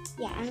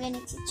yeah, I'm going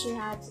to teach you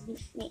how to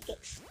make it.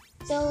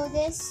 So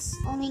this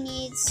only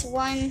needs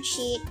one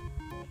sheet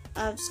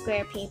of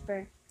square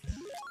paper.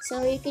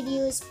 So you could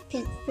use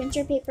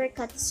printer paper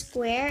cut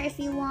square if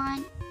you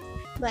want,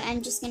 but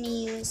I'm just gonna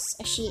use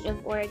a sheet of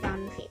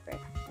origami paper.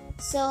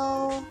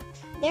 So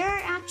there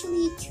are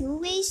actually two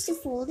ways to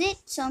fold it,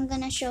 so I'm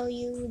gonna show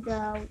you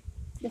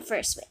the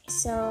first way.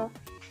 So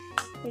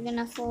you're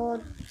gonna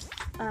fold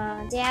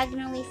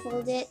diagonally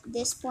fold it,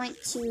 this point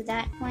to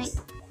that point.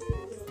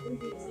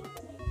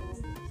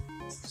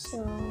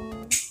 So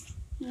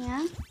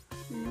yeah,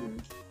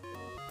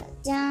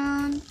 cut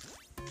down,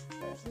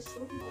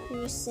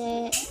 crease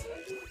it,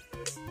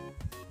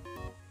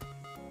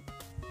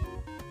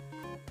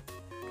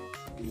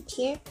 right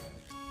here,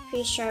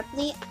 crease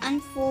sharply,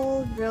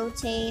 unfold,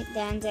 rotate,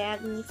 then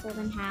diagonally fold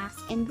in half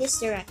in this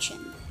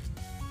direction.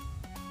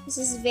 This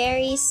is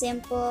very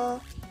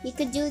simple. You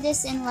could do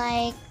this in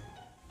like,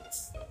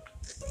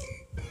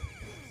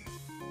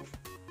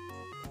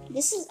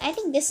 I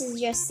think this is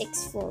just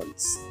 6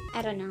 folds.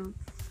 I don't know.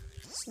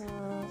 So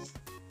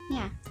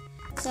yeah.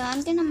 So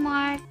I'm gonna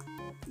mark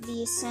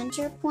the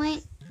center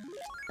point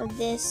of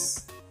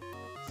this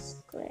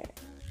square.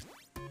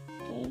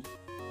 Okay.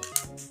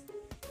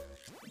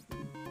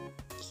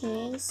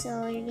 Okay,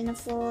 so you're gonna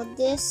fold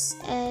this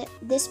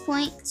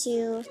point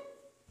to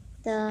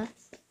the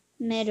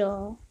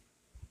middle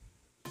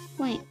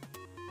point.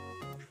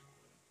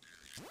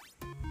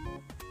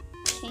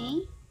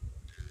 Okay.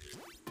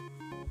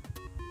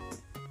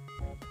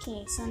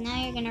 Okay, so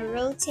now you're gonna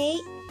rotate.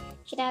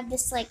 Should have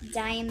this like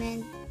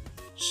diamond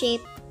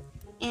shape,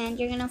 and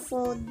you're gonna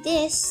fold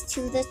this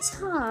to the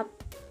top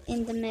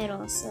in the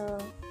middle. So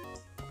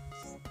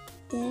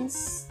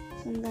this,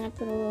 so I'm gonna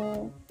put a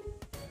little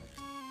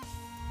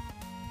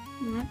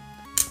map.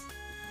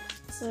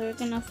 So we're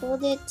gonna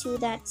fold it to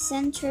that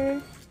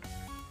center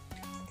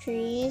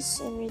crease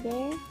over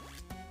there.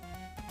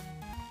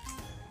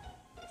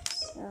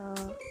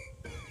 So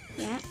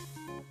yeah.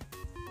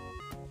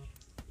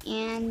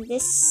 And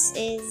this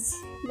is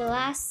the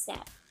last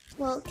step.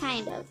 Well,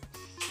 kind of.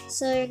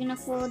 So you're gonna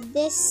fold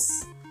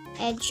this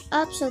edge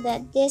up so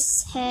that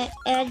this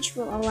edge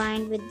will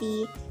align with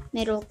the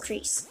middle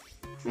crease.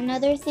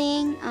 Another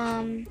thing,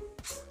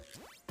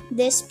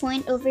 this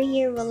point over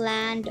here will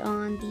land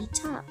on the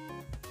top,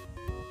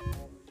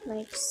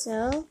 like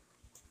so.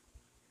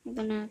 I'm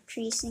gonna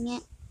creasing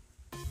it.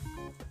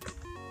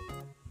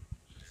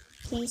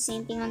 Okay,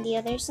 same thing on the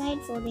other side,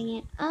 folding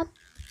it up.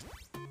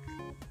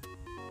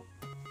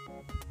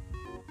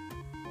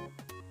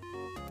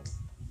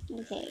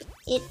 Okay,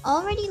 it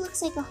already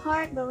looks like a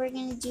heart, but we're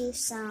gonna do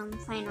some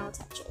final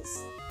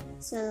touches.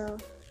 So,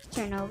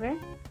 turn over.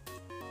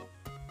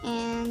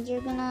 And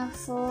you're gonna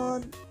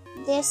fold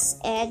this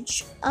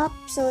edge up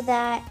so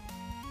that,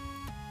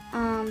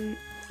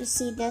 you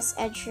see this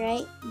edge,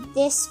 right?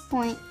 This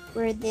point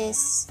where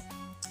this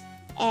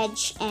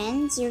edge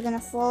ends, you're gonna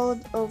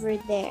fold over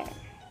there.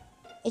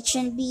 It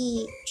shouldn't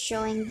be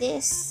showing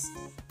this,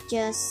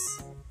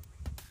 just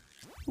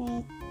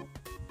like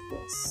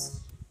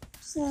this.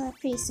 It's a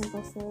pretty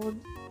simple fold.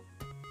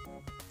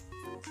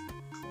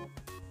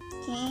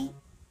 Okay,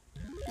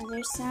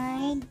 other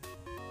side.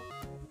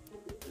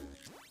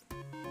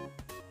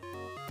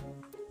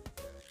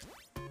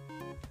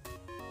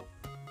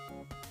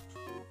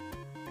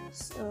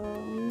 So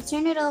when you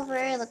turn it over,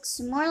 it looks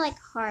more like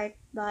heart,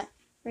 but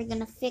we're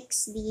gonna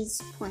fix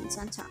these points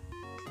on top.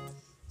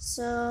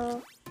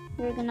 So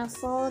we're gonna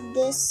fold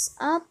this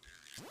up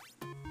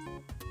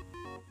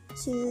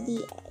to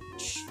the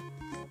edge.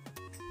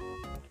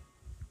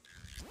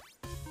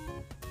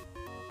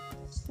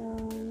 So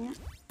yeah,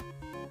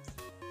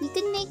 you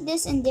can make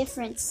this in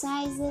different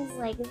sizes,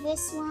 like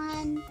this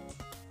one,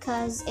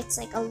 because it's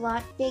like a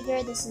lot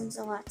bigger. This one's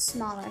a lot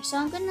smaller. So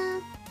I'm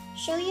gonna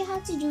show you how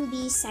to do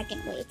the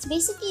second way. It's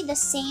basically the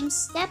same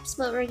steps,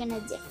 but we're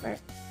gonna differ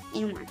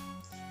in one.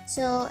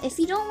 So if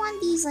you don't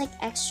want these like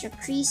extra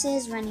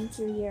creases running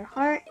through your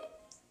heart,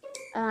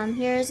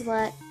 here's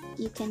what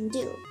you can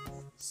do.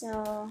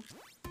 So,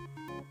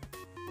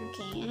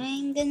 okay,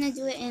 I'm gonna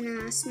do it in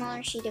a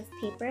smaller sheet of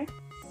paper.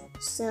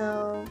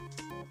 So,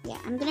 yeah,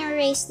 I'm gonna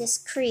erase this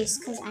crease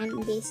because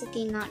I'm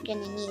basically not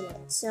gonna need it.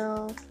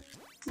 So,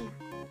 yeah.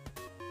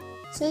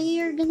 So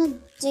you're gonna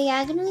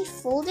diagonally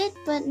fold it,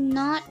 but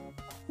not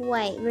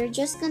quite. We're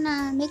just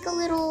gonna make a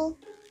little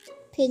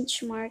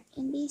pinch mark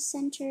in the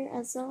center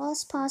as low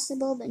as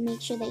possible, but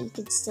make sure that you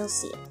can still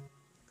see it.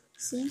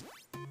 See?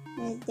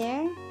 Right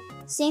there.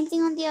 Same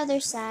thing on the other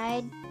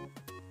side.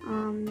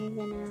 You're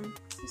gonna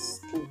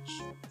just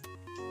pinch.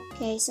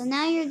 Okay, so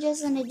now you're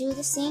just gonna do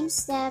the same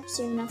steps.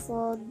 You're gonna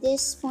fold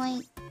this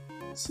point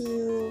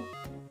to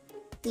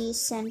the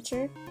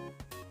center.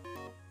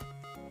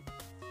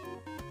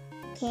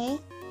 Okay,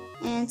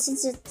 and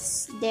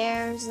since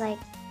there's like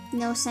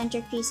no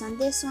center crease on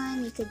this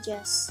one, you could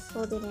just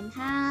fold it in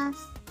half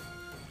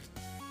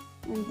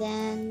and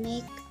then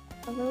make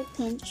a little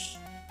pinch,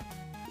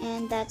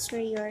 and that's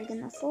where you're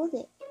gonna fold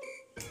it.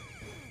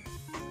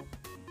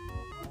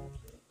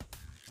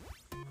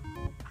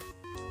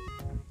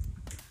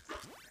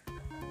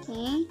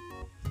 Okay,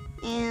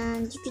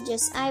 and you could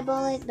just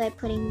eyeball it by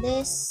putting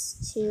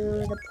this to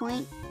the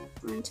point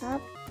on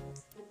top.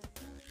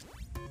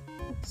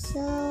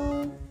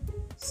 So,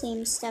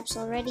 same steps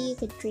already, you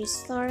could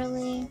crease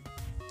thoroughly.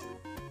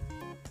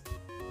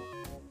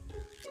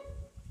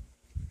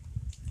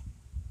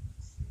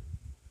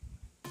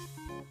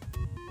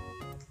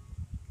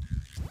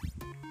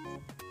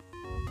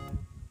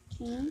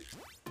 Okay,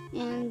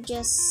 and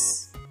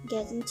just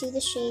get into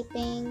the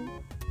shaping.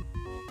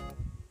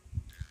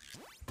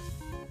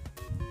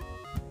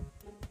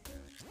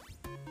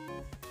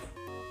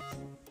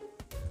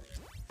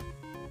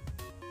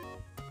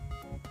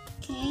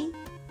 Okay,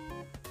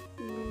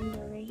 and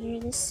over here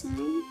this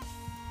time.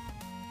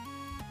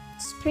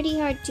 It's pretty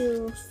hard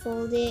to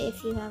fold it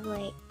if you have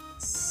like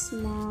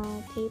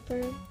small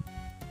paper.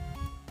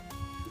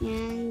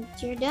 And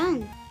you're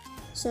done.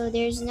 So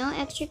there's no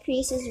extra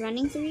creases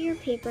running through your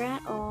paper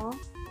at all.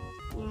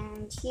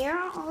 And here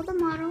are all the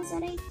models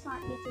that I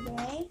taught you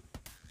today.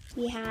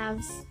 We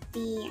have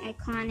the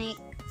iconic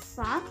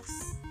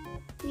fox.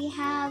 We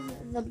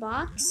have the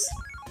box.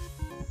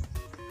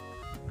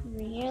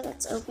 Over here,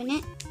 let's open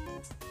it.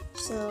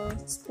 So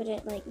let's put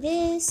it like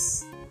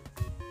this,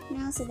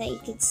 so that you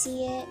could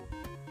see it.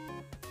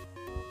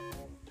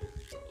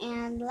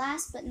 And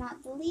last but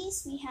not the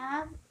least, we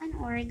have an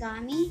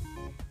origami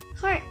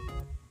heart.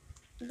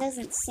 It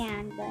doesn't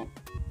stand, but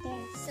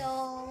there.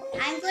 So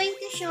I'm going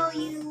to show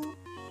you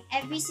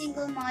every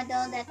single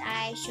model that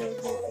I showed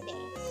you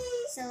today.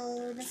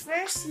 So the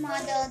first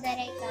model that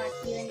I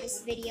taught you in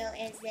this video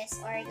is this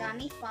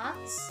origami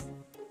fox.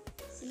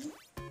 See?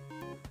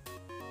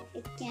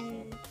 It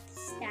can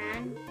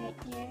stand right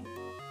here.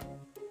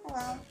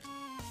 Hello.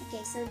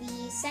 Okay, so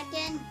the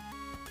second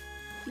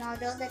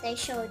model that I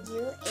showed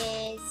you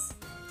is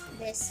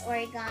this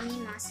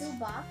origami Masu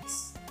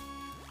box.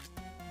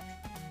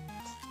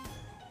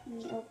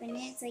 When you open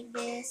it, it's like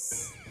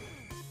this.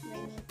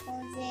 When you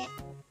close it,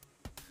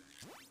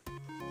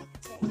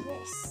 it's like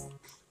this.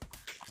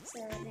 So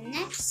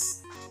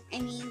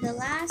the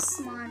last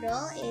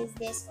model is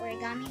this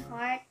origami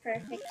heart,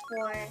 perfect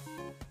for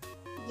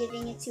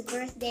giving it to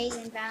birthdays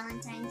and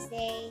Valentine's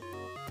Day.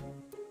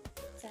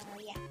 So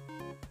yeah.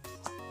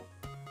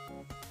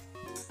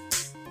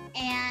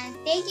 And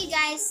thank you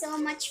guys so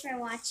much for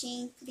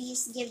watching.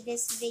 Please give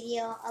this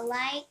video a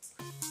like,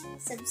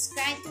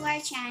 subscribe to our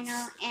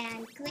channel,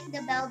 and click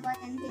the bell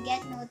button to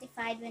get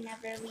notified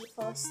whenever we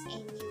post a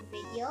new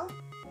video.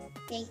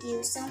 Thank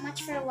you so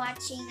much for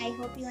watching. I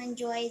hope you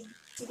enjoyed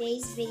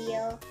today's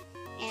video,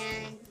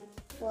 and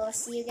we'll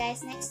see you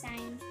guys next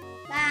time.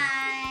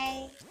 Bye!